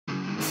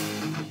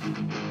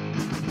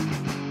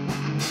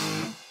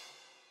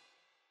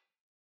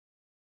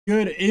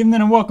Good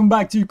evening and welcome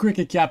back to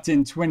Cricket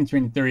Captain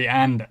 2023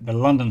 and the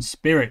London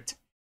Spirit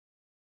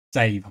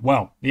save.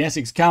 Well, the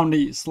Essex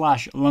County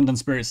 / London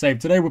Spirit save.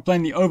 Today we're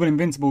playing the Oval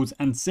Invincibles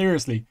and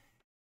seriously,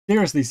 the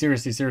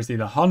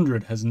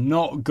 100 has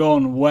not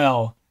gone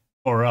well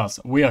for us.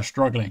 We are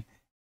struggling.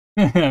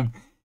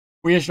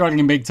 We are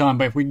struggling big time,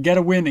 but if we get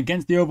a win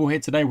against the Oval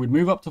here today, we'd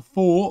move up to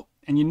 4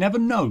 and you never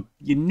know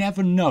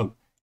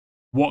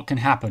what can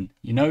happen.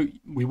 You know,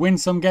 we win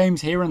some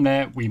games here and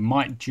there. We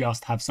might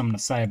just have something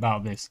to say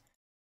about this.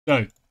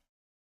 So,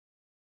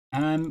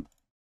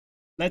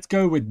 let's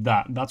go with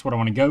that. That's what I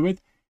want to go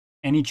with.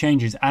 Any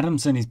changes?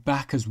 Adamson is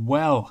back as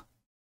well.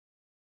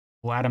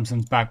 Well,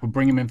 Adamson's back. We'll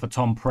bring him in for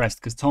Tom Prest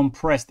because Tom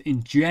Prest,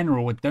 in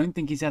general, I don't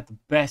think he's had the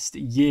best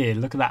year.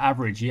 Look at that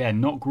average. Yeah,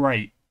 not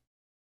great.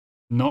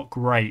 Not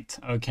great.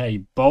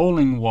 Okay,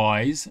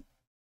 bowling-wise,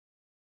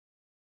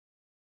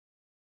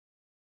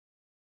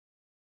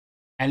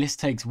 Ellis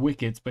takes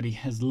wickets, but he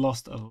has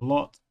lost a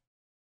lot.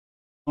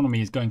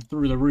 Economy is going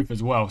through the roof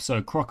as well,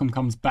 so Crockham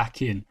comes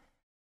back in.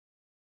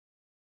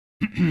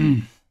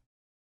 I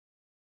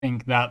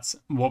think that's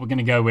what we're going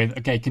to go with.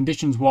 Okay,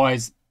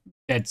 conditions-wise,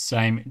 dead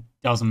same. It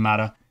doesn't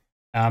matter.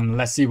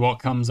 Let's see what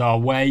comes our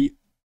way.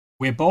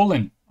 We're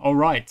bowling. All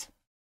right.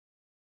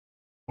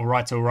 All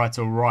right.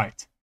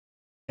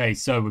 Okay,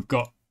 so we've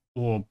got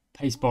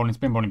pace bowling,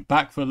 spin bowling,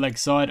 back foot, leg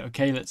side.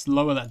 Okay, let's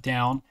lower that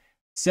down.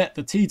 Set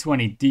the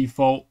T20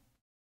 default.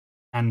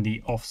 And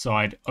the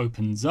offside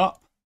opens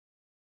up.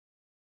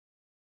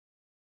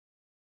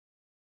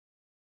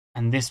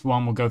 And this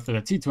one will go for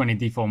the T20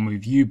 default,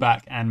 move you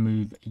back and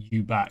move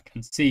you back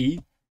and see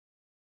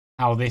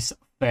how this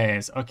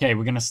fares. Okay,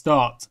 we're going to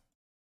start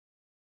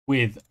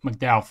with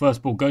McDowell.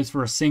 First ball goes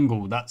for a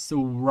single. That's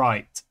all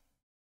right.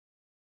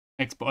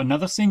 Next ball,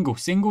 another single.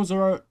 Singles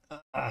are...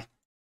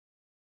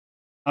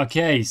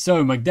 Okay,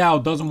 so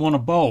McDowell doesn't want to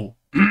bowl.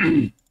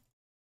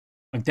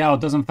 McDowell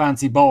doesn't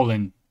fancy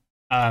bowling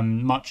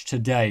much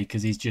today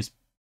because he's just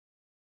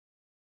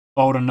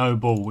bowled a no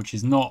ball, which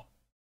is not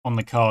on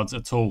the cards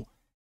at all.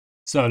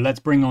 So let's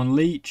bring on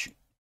Leach.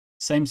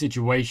 Same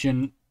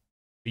situation.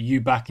 Put you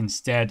back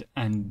instead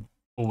and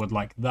forward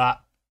like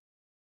that.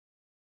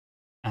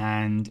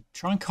 And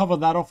try and cover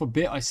that off a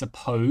bit, I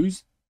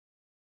suppose.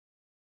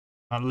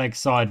 That leg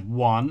side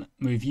 1.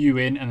 Move you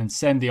in and then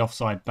send the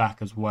offside back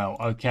as well.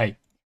 Okay.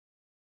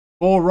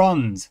 4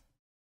 runs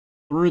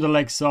through the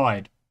leg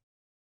side.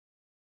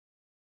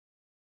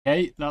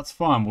 Okay, that's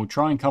fine. We'll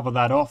try and cover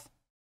that off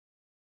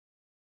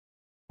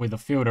with a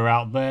fielder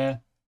out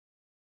there.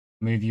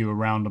 Move you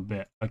around a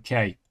bit.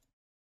 Okay.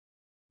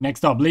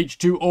 Next up, Leach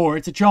to Orr.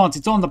 It's a chance.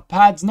 It's on the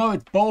pads. No,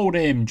 it's bowled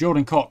him.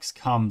 Jordan Cox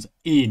comes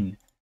in.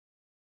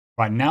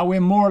 Right, now we're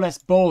more or less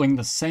bowling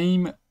the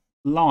same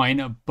line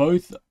of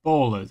both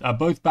bowlers,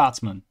 both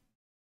batsmen.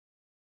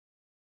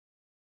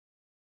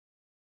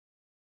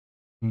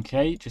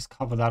 Okay, just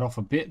cover that off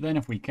a bit then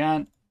if we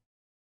can.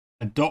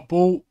 A dot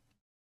ball.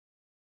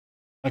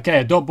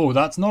 Okay, a dot ball.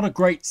 That's not a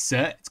great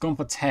set. It's gone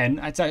for 10.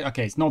 I'd say,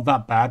 okay, it's not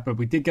that bad, but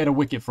we did get a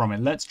wicket from it.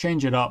 Let's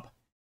change it up.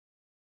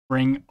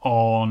 Bring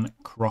on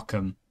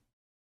Crockham.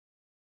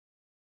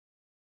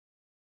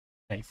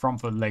 Okay,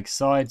 front foot, leg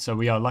side. So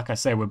we are, like I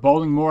say, we're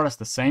bowling more or less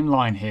the same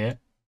line here.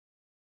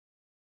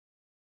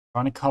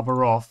 Trying to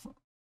cover off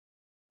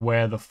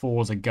where the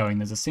 4s are going.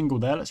 There's a single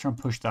there. Let's try and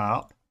push that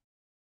up.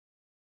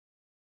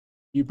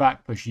 You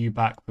back, push you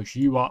back, push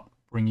you up.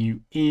 Bring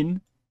you in.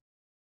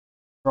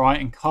 Try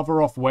and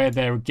cover off where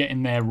they're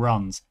getting their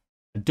runs.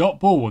 A dot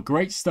ball, a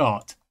great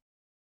start.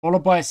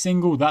 Followed by a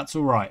single, that's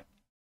all right.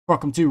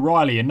 Crockham to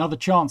Riley, another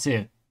chance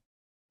here.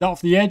 That off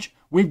the edge,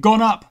 we've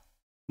gone up.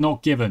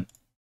 Not given.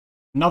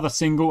 Another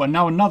single, and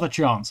now another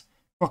chance.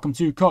 Crockham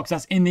to Cox,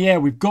 that's in the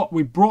air. We've brought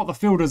the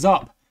fielders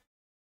up.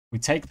 We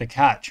take the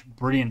catch.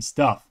 Brilliant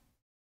stuff.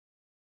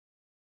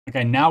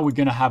 Okay, now we're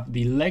going to have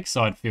the leg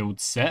side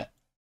field set.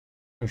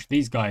 Push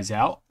these guys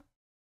out.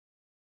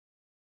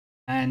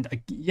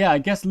 And yeah, I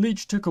guess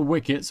Leach took a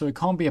wicket, so it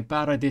can't be a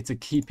bad idea to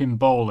keep him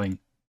bowling.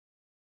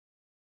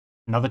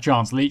 Another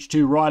chance. Leach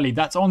to Riley.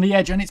 That's on the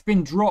edge, and it's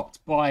been dropped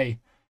by...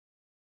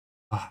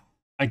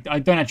 I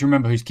don't actually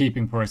remember who's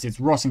keeping for us. It's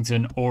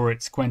Rossington or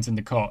it's Quentin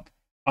de Kock.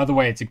 Either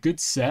way, it's a good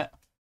set.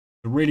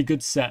 A really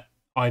good set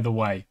either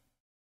way.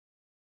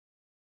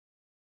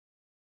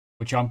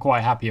 Which I'm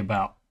quite happy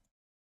about.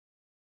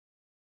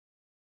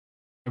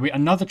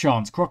 Another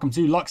chance. Crockham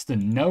to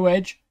Luxton. No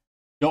edge.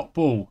 Dot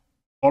ball.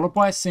 Followed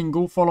by a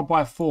single, followed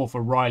by a 4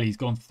 for Riley. He's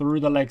gone through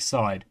the leg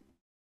side.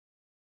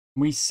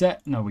 We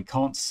set... No, we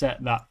can't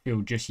set that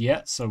field just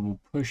yet. So we'll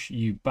push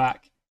you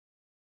back.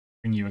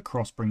 Bring you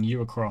across.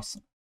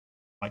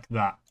 Like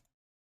that.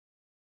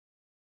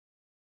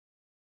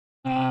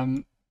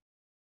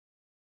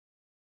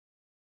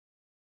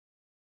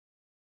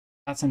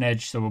 That's an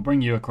edge. So we'll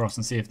bring you across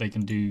and see if they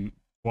can do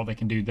what they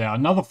can do there.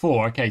 Another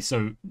 4. Okay,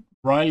 so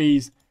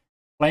Riley's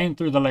playing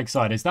through the leg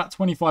side. Is that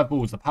 25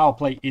 balls? The power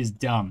play is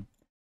done.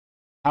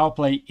 Power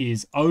play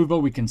is over.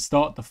 We can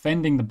start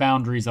defending the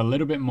boundaries a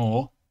little bit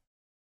more.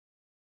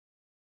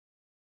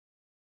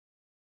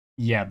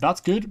 Yeah,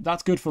 that's good.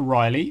 That's good for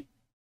Riley.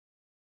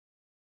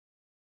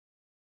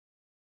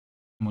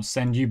 And we'll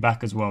send you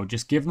back as well.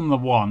 Just give them the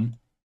one.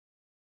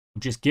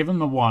 Just give them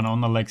the one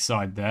on the leg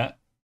side there.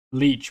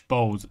 Leach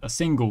bowls a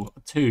single, a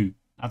two.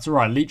 That's all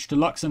right. Leach to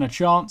Luxon a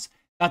chance.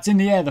 That's in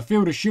the air. The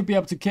fielder should be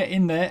able to get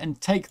in there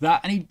and take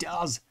that. And he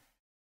does.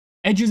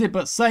 Edges it,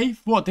 but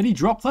safe. What, did he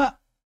drop that?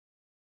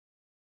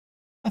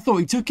 I thought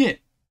he took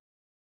it.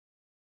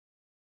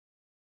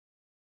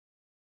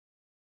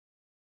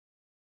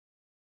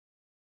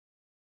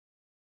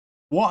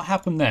 What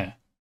happened there?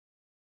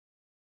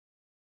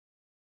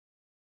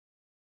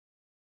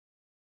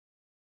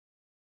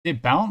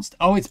 It bounced?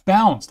 Oh, it's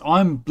bounced.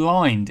 I'm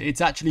blind.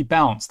 It's actually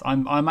bounced.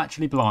 I'm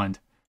actually blind.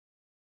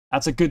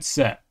 That's a good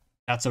set.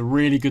 That's a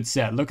really good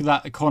set. Look at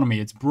that economy.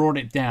 It's brought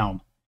it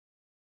down.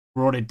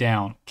 Brought it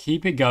down.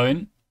 Keep it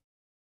going.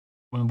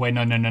 Wait,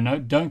 no.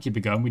 Don't keep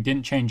it going. We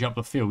didn't change up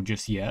the field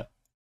just yet.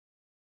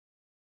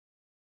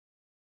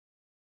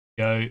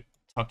 Go.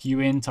 Tuck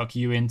you in, tuck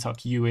you in,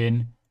 tuck you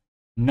in.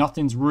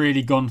 Nothing's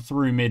really gone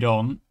through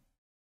mid-on.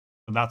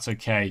 But that's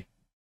okay.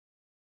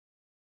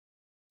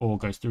 Ball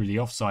goes through the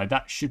offside.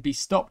 That should be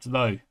stopped,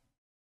 though.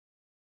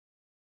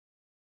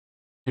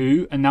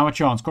 Two, and now a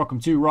chance. Crockham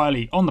 2,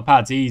 Riley on the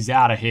pads. He's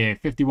out of here.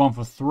 51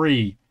 for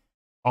 3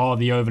 are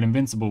the Oval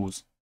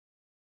Invincibles.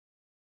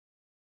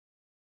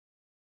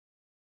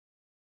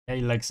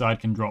 Okay, leg side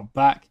can drop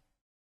back.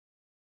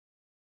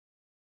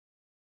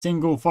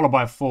 Single, followed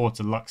by a 4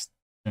 to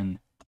Luxton.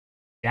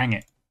 Dang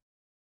it.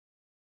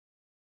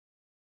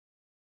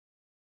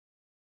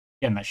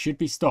 Again, that should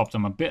be stopped.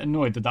 I'm a bit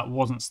annoyed that that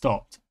wasn't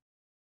stopped.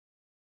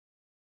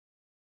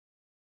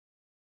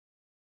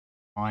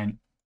 Fine.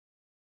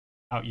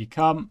 Out you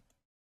come.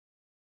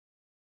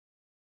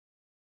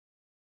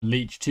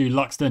 Leach to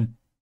Luxton.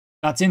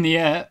 That's in the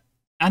air.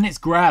 And it's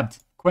grabbed.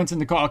 Quentin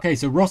the Cot. Okay,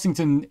 so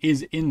Rossington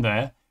is in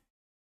there.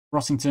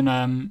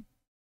 Rossington,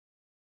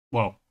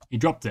 well, he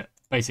dropped it,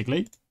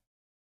 basically.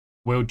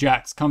 Will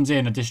Jacks comes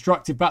in. A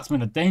destructive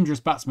batsman, a dangerous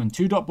batsman.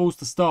 2 dot balls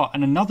to start.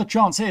 And another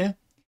chance here.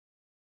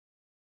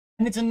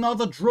 And it's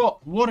another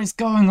drop. What is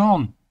going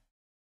on?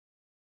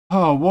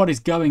 Oh, what is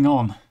going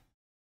on?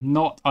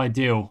 Not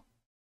ideal.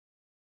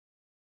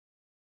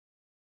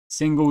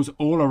 Singles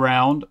all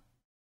around.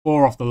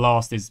 4 off the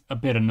last is a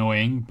bit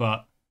annoying,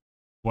 but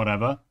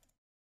whatever.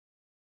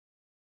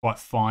 Quite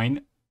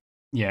fine.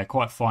 Yeah,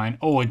 quite fine.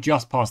 Oh,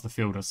 just past the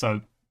fielder.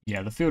 So,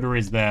 yeah, the fielder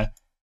is there.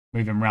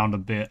 Moving around a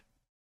bit.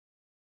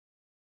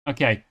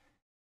 Okay.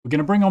 We're going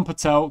to bring on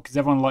Patel because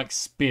everyone likes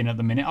spin at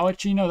the minute. Oh,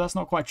 actually, no, that's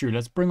not quite true.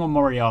 Let's bring on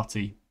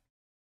Moriarty.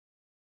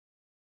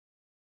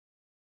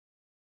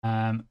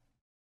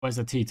 Where's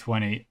the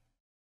T20?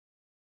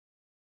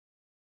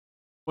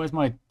 Where's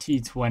my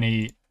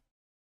T20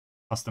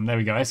 custom? There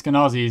we go.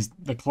 Eskenazi is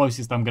the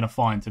closest I'm going to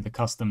find to the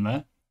custom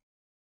there.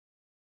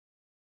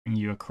 Bring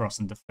you across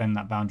and defend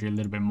that boundary a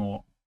little bit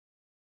more.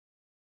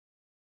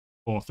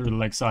 Or through the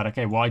leg side.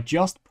 Okay, well, I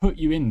just put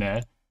you in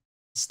there.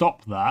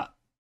 Stop that.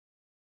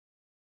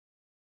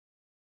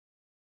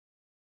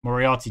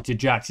 Moriarty to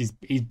Jacks.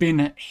 He's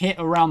been hit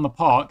around the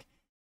park.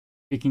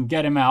 We can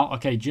get him out.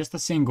 Okay, just a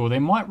single. They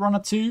might run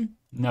a 2.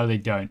 No, they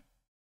don't.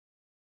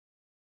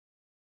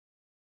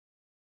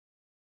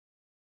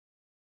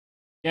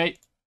 Okay.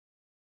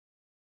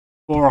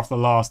 4 off the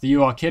last.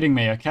 You are kidding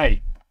me.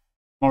 Okay.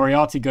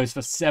 Moriarty goes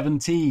for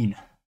 17.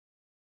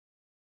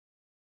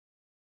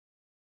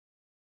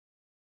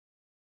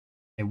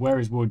 Okay, where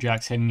is Will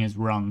Jacks hitting his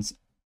runs?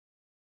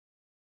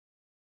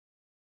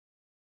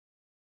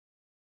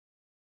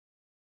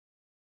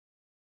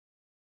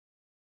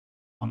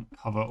 Can't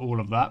cover all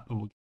of that, but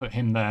we'll put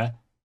him there.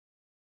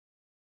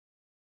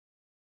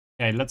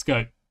 Okay, let's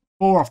go.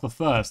 4 off the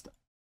first.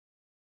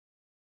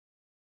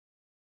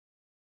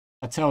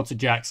 Patel to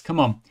Jacks. Come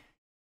on.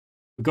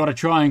 We've got to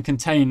try and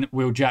contain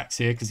Will Jacks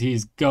here because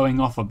he's going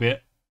off a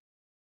bit.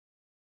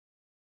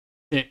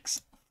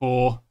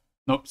 6-4.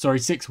 Nope, sorry,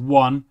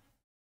 6-1.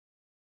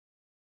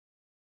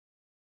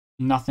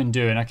 Nothing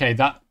doing. Okay,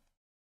 that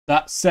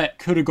set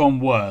could have gone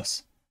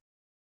worse.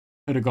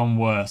 Could have gone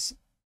worse.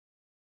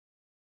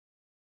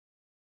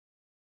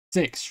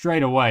 6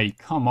 straight away.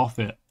 Come off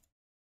it.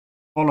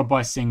 Followed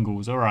by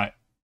singles. All right.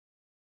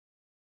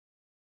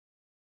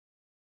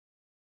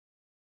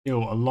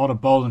 Still a lot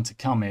of bowling to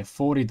come here.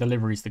 40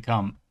 deliveries to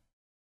come.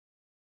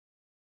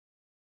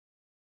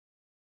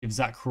 Give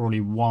Zach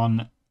Crawley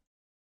 1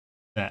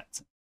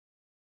 set.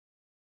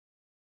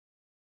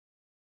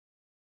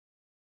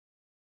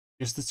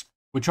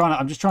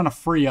 I'm just trying to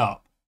free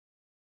up.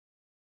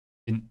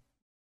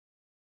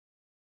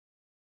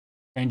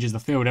 Changes the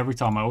field every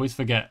time. I always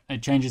forget.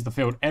 It changes the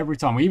field every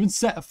time. We even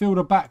set a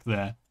fielder back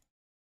there.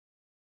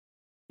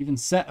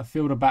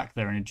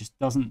 And it just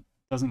doesn't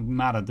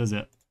matter, does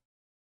it?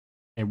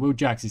 Okay, Will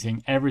Jacks is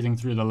hitting everything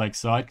through the leg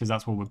side because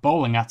that's what we're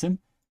bowling at him.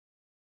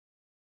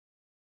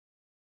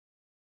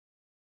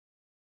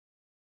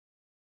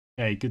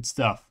 Okay, good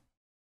stuff.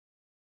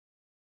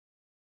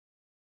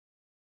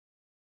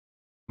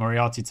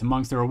 Moriarty to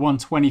Monks. There are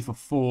 120 for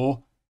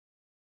 4.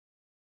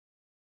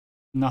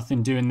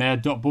 Nothing doing there.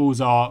 Dot balls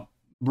are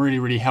really,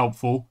 really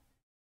helpful.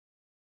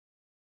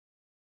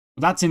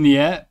 That's in the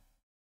air.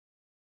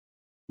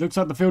 Looks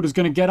like the fielder's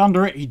going to get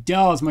under it. He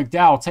does.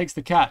 McDowell takes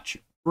the catch.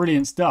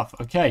 Brilliant stuff.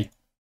 Okay.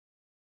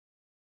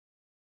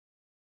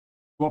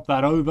 Swap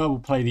that over. We'll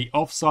play the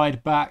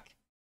offside back.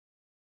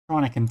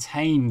 Trying to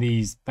contain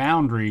these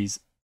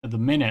boundaries at the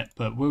minute,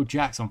 but Will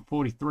Jacks on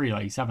 43,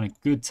 like he's having a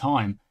good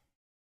time.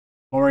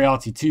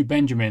 Moriarty to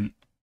Benjamin.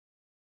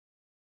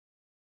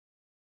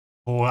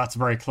 Oh, that's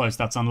very close.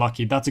 That's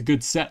unlucky. That's a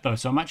good set, though.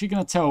 So I'm actually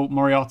going to tell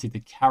Moriarty to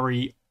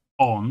carry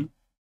on.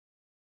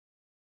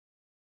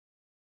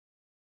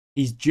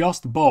 He's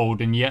just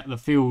bowled, and yet the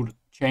field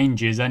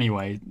changes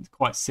anyway. It's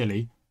quite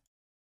silly.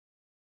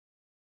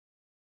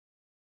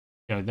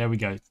 Go, there we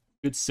go.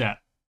 Good set.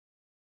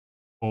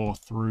 4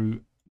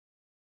 through.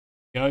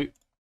 Go.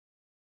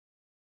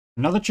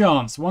 Another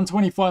chance.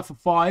 125 for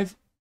 5.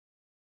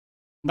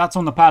 That's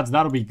on the pads.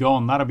 That'll be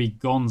gone. That'll be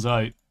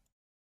gonzo.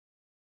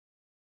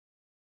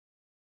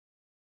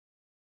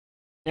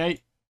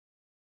 Okay.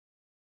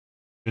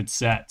 Good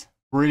set.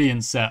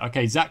 Brilliant set.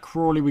 Okay, Zach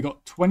Crawley. We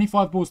got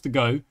 25 balls to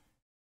go,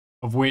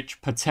 of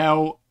which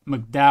Patel,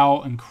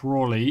 McDowell, and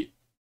Crawley.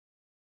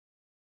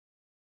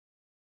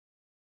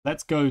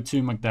 Let's go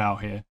to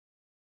McDowell here.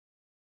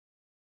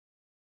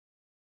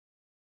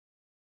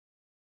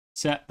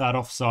 Set that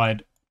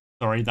offside.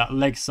 Sorry, that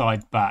leg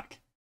side back.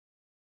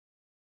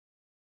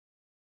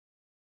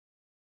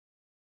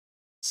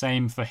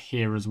 Same for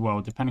here as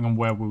well, depending on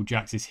where Will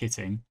Jacks is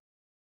hitting.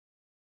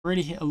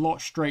 Really hit a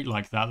lot straight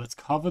like that. Let's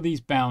cover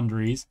these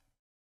boundaries.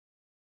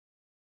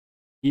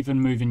 Even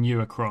moving you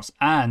across.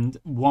 And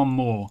one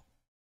more.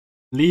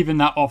 Leaving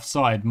that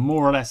offside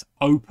more or less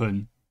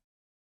open.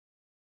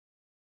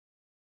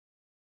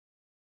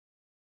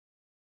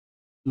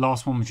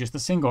 Last one was just a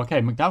single.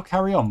 Okay, McDowell,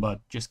 carry on,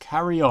 bud. Just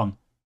carry on.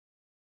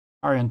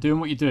 Carry on doing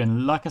what you're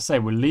doing. Like I say,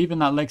 we're leaving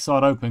that leg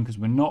side open because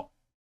we're not...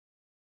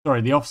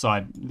 Sorry, the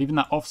offside. Leaving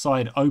that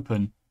offside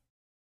open.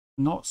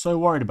 Not so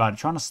worried about it.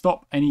 Trying to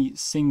stop any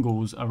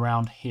singles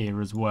around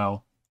here as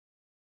well.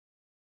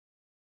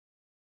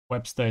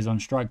 Webster is on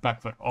strike,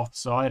 back foot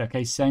offside.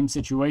 Okay, same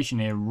situation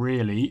here,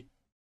 really.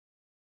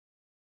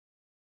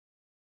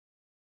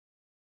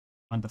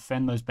 And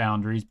defend those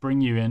boundaries.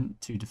 Bring you in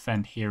to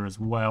defend here as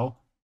well.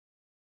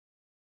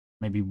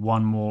 Maybe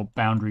one more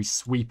boundary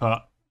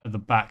sweeper at the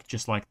back,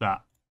 just like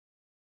that.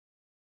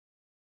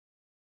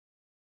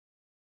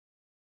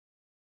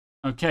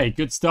 Okay,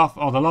 good stuff.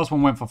 Oh, the last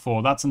one went for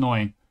 4. That's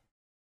annoying.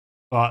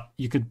 But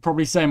you could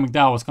probably say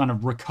McDowell has kind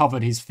of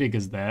recovered his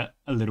figures there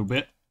a little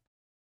bit.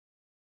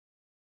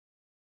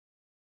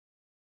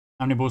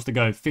 How many balls to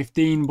go?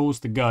 15 balls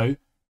to go.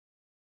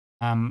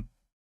 Probably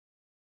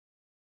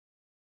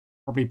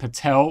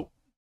Patel.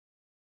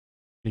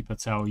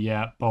 Patel,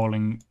 yeah,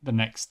 bowling the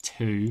next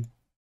 2.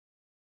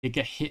 Did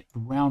get hit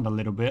around a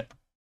little bit.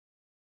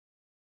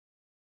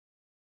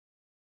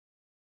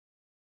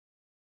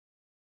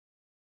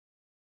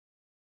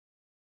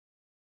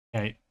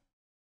 Okay.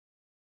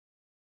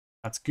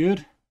 That's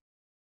good.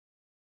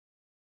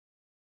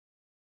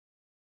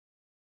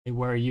 Okay,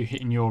 where are you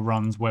hitting your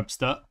runs,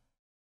 Webster?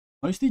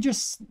 Mostly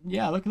just,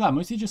 yeah, look at that.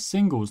 Mostly just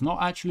singles,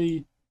 not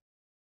actually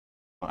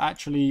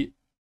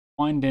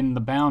finding the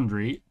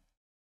boundary.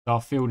 Our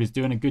field is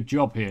doing a good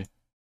job here.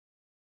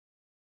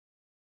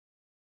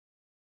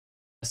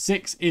 A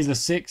 6 is a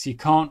 6. You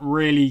can't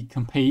really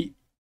compete.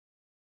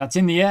 That's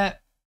in the air.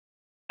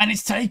 And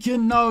it's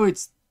taken. No,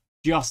 it's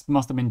just,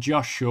 must have been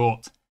just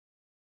short.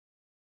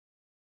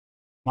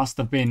 Must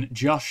have been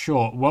just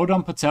short. Well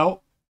done,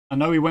 Patel. I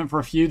know we went for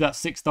a few. That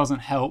 6 doesn't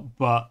help,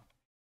 but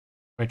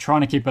we're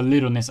trying to keep a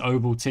lid on this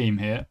oval team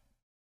here.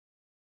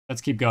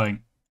 Let's keep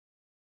going.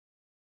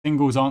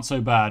 Singles aren't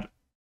so bad.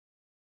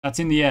 That's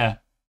in the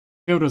air.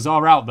 Fielders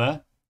are out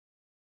there.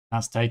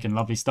 That's taken.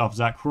 Lovely stuff.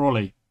 Zach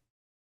Crawley.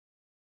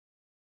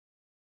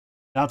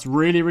 That's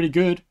really, really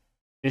good.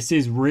 This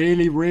is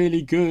really,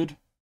 really good.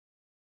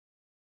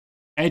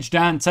 Edged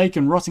and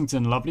taken.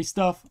 Rossington. Lovely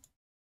stuff.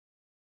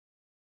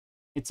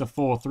 It's a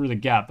 4 through the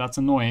gap. That's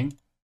annoying.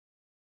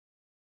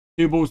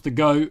 2 balls to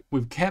go.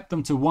 We've kept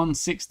them to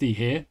 160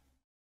 here.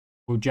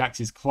 Will Jacks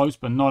is close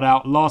but not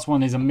out. Last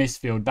one is a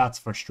misfield. That's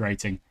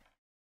frustrating.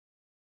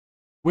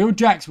 Will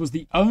Jacks was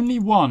the only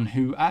one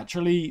who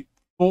actually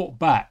fought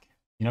back.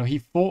 You know, he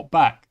fought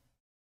back.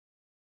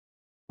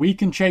 We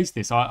can chase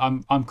this.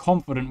 I'm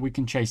confident we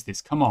can chase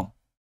this. Come on.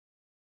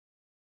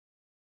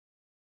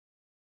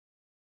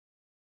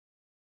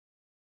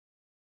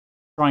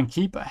 Try and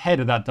keep ahead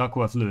of that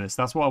Duckworth Lewis.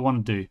 That's what I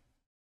want to do.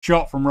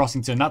 Shot from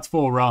Rossington. That's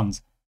 4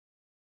 runs.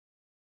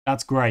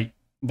 That's great.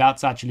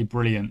 That's actually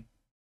brilliant.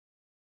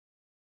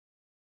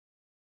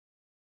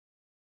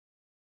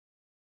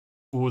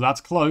 Oh,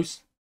 that's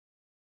close.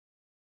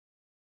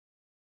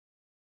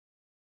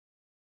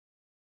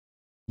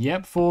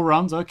 Yep, 4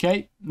 runs.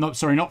 Okay. No,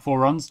 sorry, not 4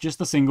 runs.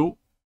 Just a single.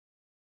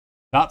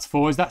 That's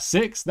 4. Is that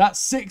 6? That's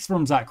 6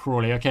 from Zach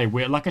Crawley. Okay,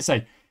 we're, like I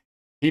say,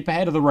 keep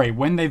ahead of the rate.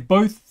 When they've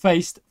both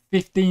faced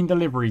 15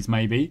 deliveries,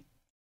 maybe,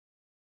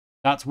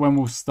 that's when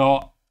we'll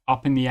start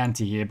up in the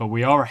ante here. But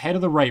we are ahead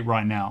of the rate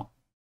right now.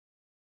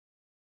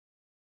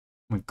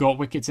 We've got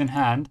wickets in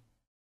hand.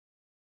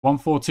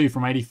 142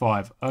 from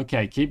 85.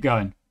 Okay, keep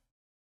going.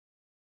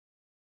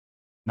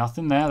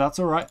 Nothing there. That's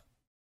all right.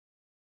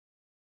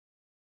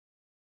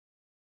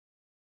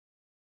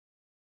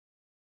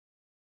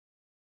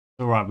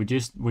 All right.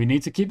 We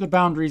need to keep the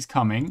boundaries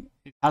coming.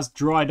 It has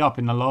dried up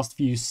in the last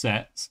few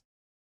sets.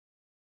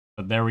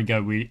 But there we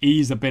go. We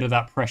ease a bit of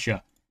that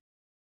pressure.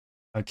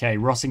 Okay,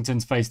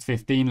 Rossington's faced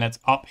 15. Let's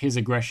up his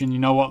aggression. You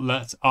know what?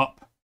 Let's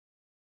up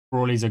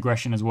Crawley's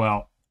aggression as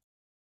well.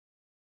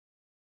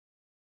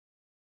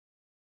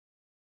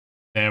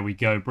 There we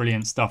go.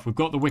 Brilliant stuff. We've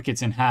got the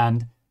wickets in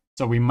hand,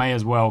 so we may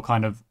as well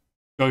kind of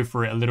go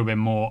for it a little bit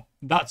more.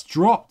 That's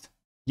dropped.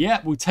 Yeah,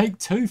 we'll take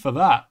 2 for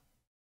that.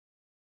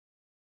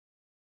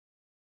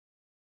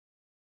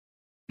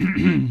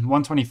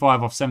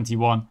 125 off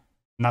 71, and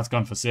that's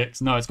gone for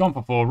 6. No, it's gone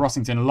for 4.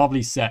 Rossington,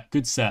 lovely set.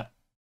 Good set.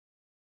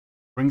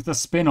 Brings the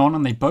spin on,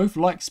 and they both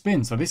like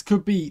spin, so this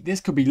could be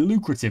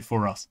lucrative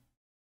for us.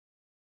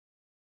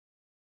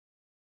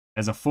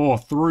 There's a 4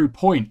 through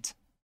point.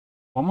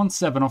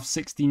 117 off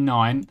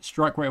 69.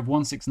 Strike rate of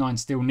 169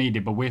 still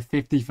needed, but we're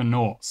 50 for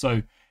naught.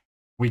 So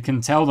we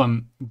can tell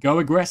them, go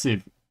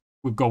aggressive.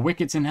 We've got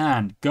wickets in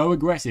hand. Go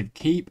aggressive.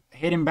 Keep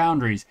hitting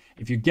boundaries.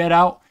 If you get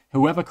out,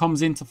 whoever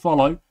comes in to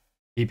follow,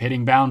 keep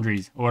hitting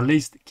boundaries, or at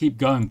least keep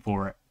going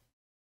for it.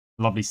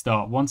 Lovely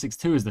start.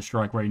 162 is the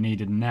strike rate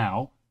needed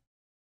now.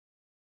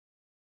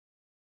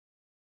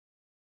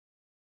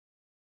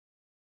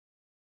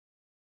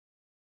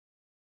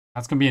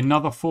 That's going to be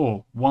another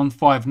 4.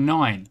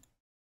 159.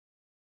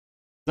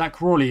 Zach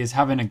Crawley is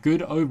having a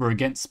good over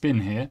against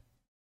spin here.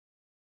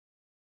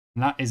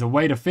 And that is a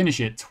way to finish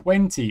it.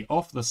 20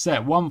 off the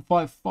set.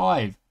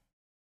 155.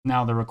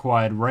 Now the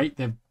required rate.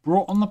 They've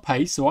brought on the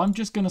pace, so I'm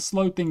just going to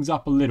slow things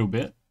up a little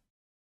bit.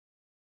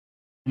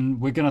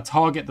 And we're going to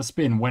target the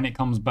spin when it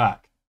comes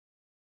back.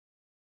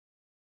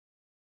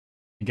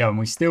 There you go, and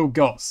we still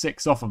got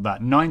 6 off of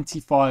that.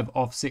 95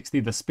 off 60.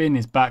 The spin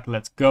is back.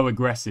 Let's go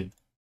aggressive.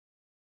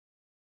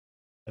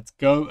 Let's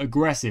go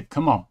aggressive.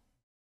 Come on.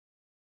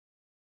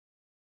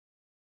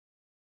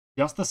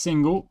 Just a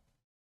single.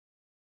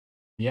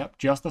 Yep,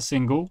 just a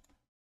single.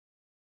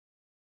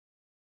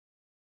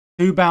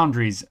 2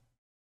 boundaries.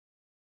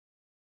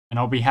 And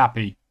I'll be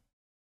happy.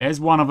 There's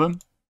one of them.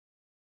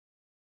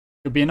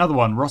 Could be another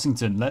one.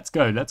 Rossington. Let's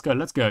go. Let's go.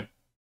 Let's go.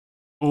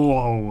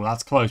 Oh,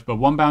 that's close. But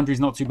 1 boundary is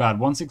not too bad.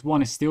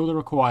 161 is still the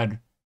required.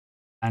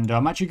 And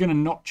I'm actually going to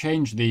not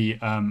change the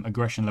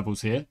aggression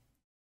levels here.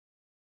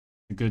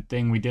 A good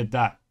thing we did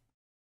that.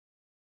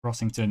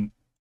 Rossington.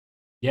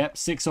 Yep,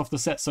 6 off the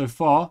set so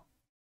far.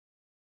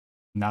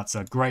 And that's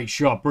a great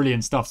shot.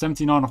 Brilliant stuff.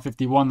 79 off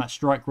 51. That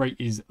strike rate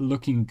is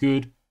looking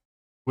good.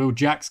 Will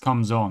Jacks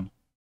comes on.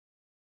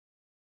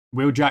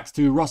 Will Jacks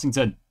to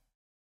Rossington.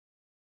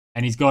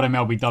 And he's got him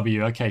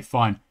LBW. Okay,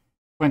 fine.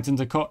 Quentin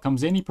de Kock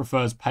comes in. He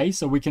prefers pace.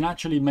 So we can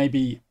actually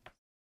maybe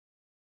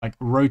like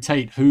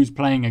rotate who's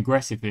playing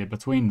aggressive here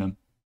between them.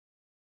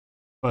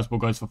 First ball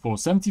goes for 4.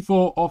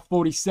 74 off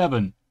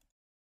 47.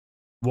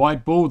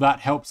 Wide ball. That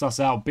helps us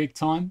out big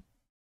time.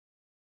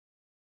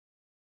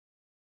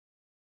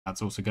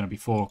 That's also going to be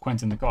 4.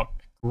 Quentin de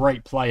Kock,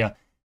 great player.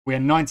 We are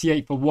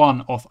 98 for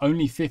 1 off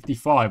only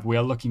 55. We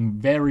are looking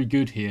very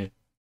good here.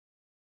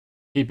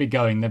 Keep it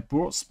going. They've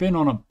brought spin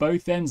on at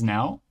both ends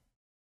now.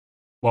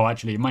 Well,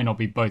 actually, it may not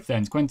be both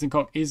ends. Quentin de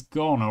Kock is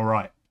gone. All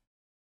right.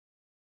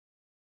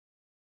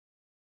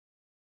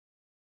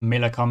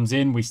 Miller comes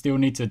in. We still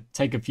need to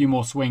take a few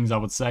more swings, I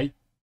would say.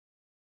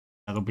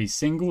 That'll be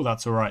single.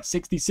 That's all right.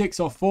 66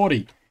 off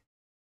 40.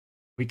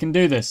 We can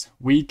do this.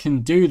 We can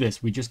do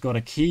this. We just got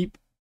to keep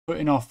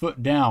putting our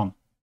foot down.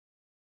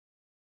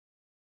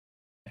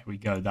 There we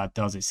go. That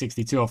does it.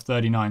 62 off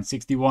 39.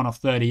 61 off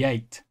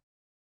 38.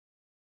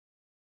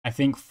 I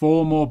think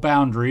 4 more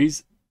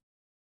boundaries.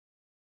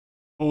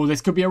 Oh,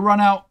 this could be a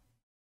run out.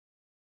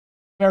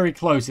 Very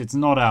close. It's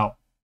not out.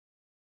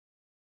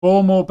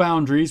 4 more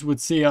boundaries would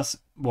see us,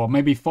 well,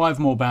 maybe 5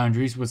 more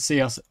boundaries would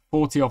see us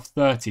 40 off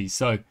 30.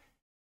 So, as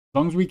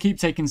long as we keep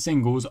taking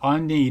singles, I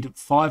need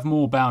 5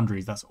 more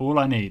boundaries. That's all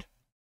I need.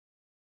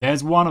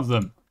 There's one of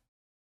them.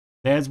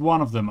 There's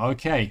one of them.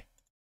 Okay.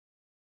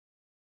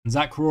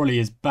 Zach Crawley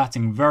is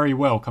batting very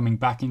well, coming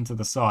back into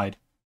the side.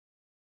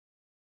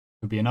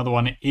 Could be another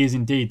one. It is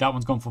indeed. That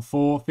one's gone for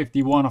 4.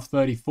 51 off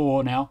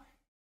 34 now.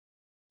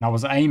 And I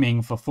was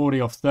aiming for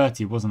 40 off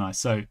 30, wasn't I?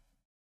 So,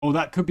 oh,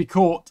 that could be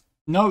caught.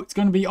 No, it's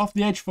going to be off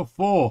the edge for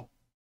 4.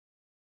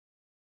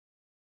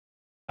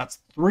 That's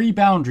 3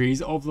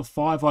 boundaries of the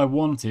 5 I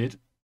wanted.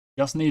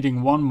 Just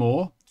needing 1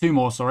 more. 2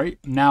 more, sorry.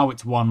 Now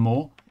it's 1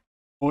 more.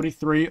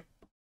 43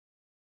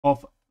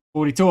 off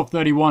 42 off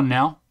 31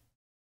 now.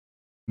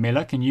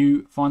 Miller, can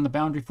you find the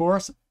boundary for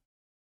us?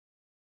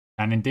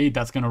 And indeed,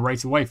 that's going to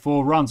race away.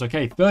 4 runs.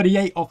 Okay,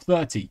 38 off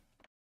 30.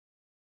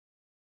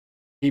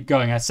 Keep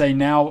going. I say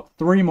now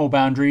 3 more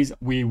boundaries.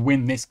 We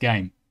win this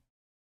game.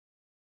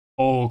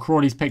 Oh,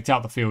 Crawley's picked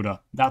out the fielder.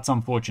 That's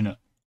unfortunate.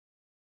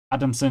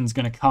 Adamson's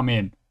going to come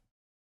in.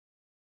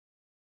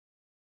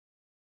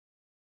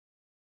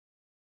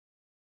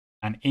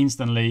 And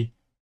instantly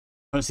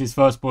puts his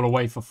first ball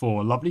away for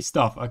 4. Lovely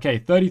stuff. Okay,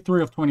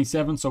 33 off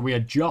 27. So we are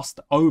just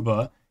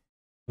over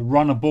the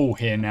run a ball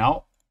here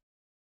now.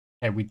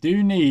 Okay, we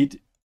still need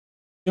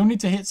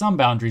to hit some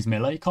boundaries,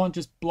 Miller. You can't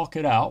just block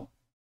it out.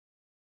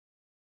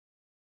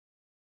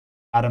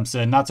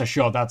 Adamson, that's a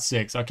shot. That's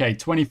 6. Okay,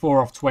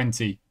 24 off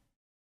 20.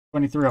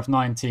 23 off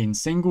 19.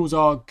 Singles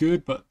are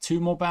good, but 2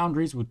 more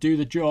boundaries will do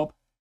the job.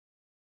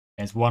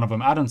 There's one of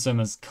them. Adamson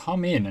has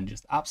come in and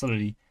just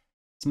absolutely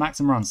smacks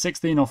him around.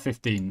 16 off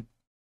 15.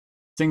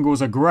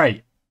 Singles are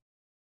great.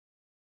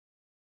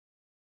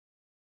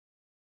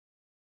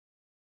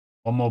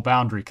 One more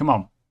boundary. Come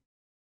on.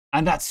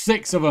 And that's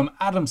 6 of them.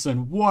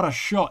 Adamson, what a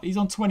shot. He's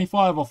on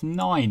 25 off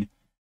 9.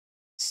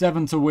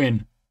 7 to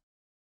win.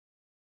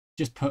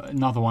 Just put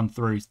another one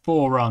through.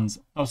 4 runs.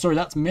 Oh, sorry,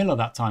 that's Miller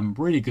that time.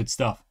 Really good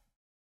stuff.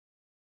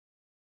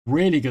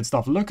 Really good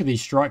stuff. Look at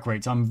these strike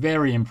rates. I'm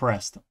very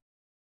impressed.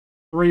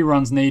 3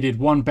 runs needed.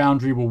 1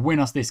 boundary will win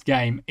us this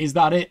game. Is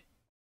that it?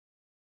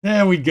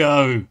 There we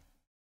go.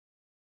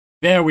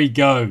 There we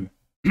go.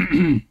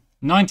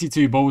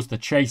 92 balls to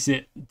chase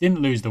it.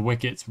 Didn't lose the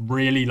wickets.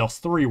 Really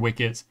lost 3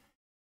 wickets.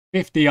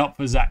 50 up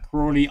for Zach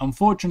Crawley.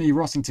 Unfortunately,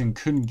 Rossington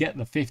couldn't get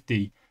the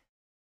 50.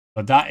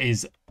 But that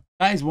is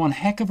one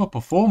heck of a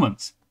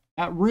performance.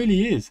 That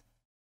really is.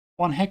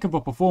 One heck of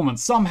a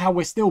performance. Somehow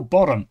we're still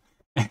bottom.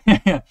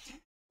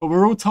 But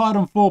we're all tied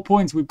on 4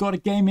 points. We've got a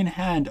game in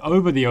hand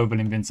over the Oval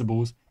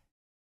Invincibles.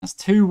 That's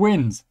 2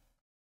 wins.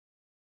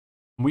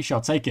 And we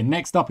shall take it.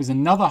 Next up is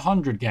another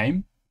 100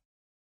 game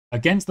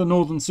against the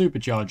Northern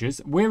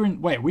Superchargers. We're in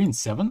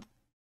 7th?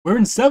 We're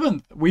in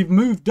 7th. We've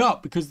moved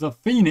up because the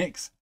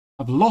Phoenix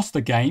have lost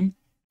a game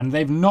and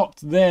they've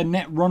knocked their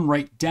net run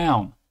rate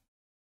down.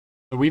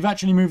 So we've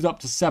actually moved up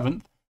to 7th.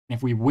 And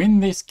if we win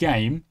this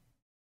game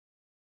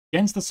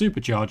against the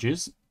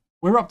Superchargers,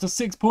 we're up to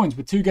 6 points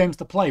with 2 games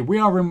to play. We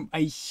are in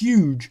a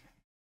huge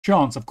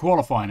chance of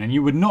qualifying. And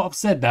you would not have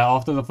said that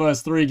after the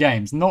first 3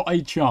 games. Not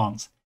a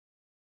chance.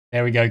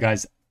 There we go,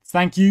 guys.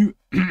 Thank you.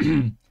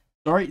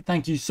 Sorry.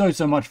 Thank you so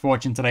much for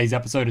watching today's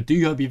episode. I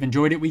do hope you've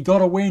enjoyed it. We got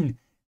to win.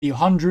 The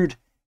 100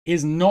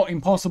 is not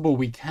impossible.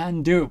 We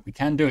can do it. We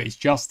can do it. It's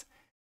just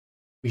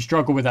we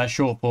struggle with that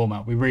short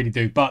format. We really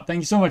do. But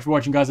thank you so much for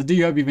watching, guys. I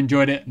do hope you've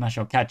enjoyed it. And I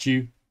shall catch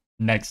you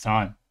next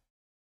time.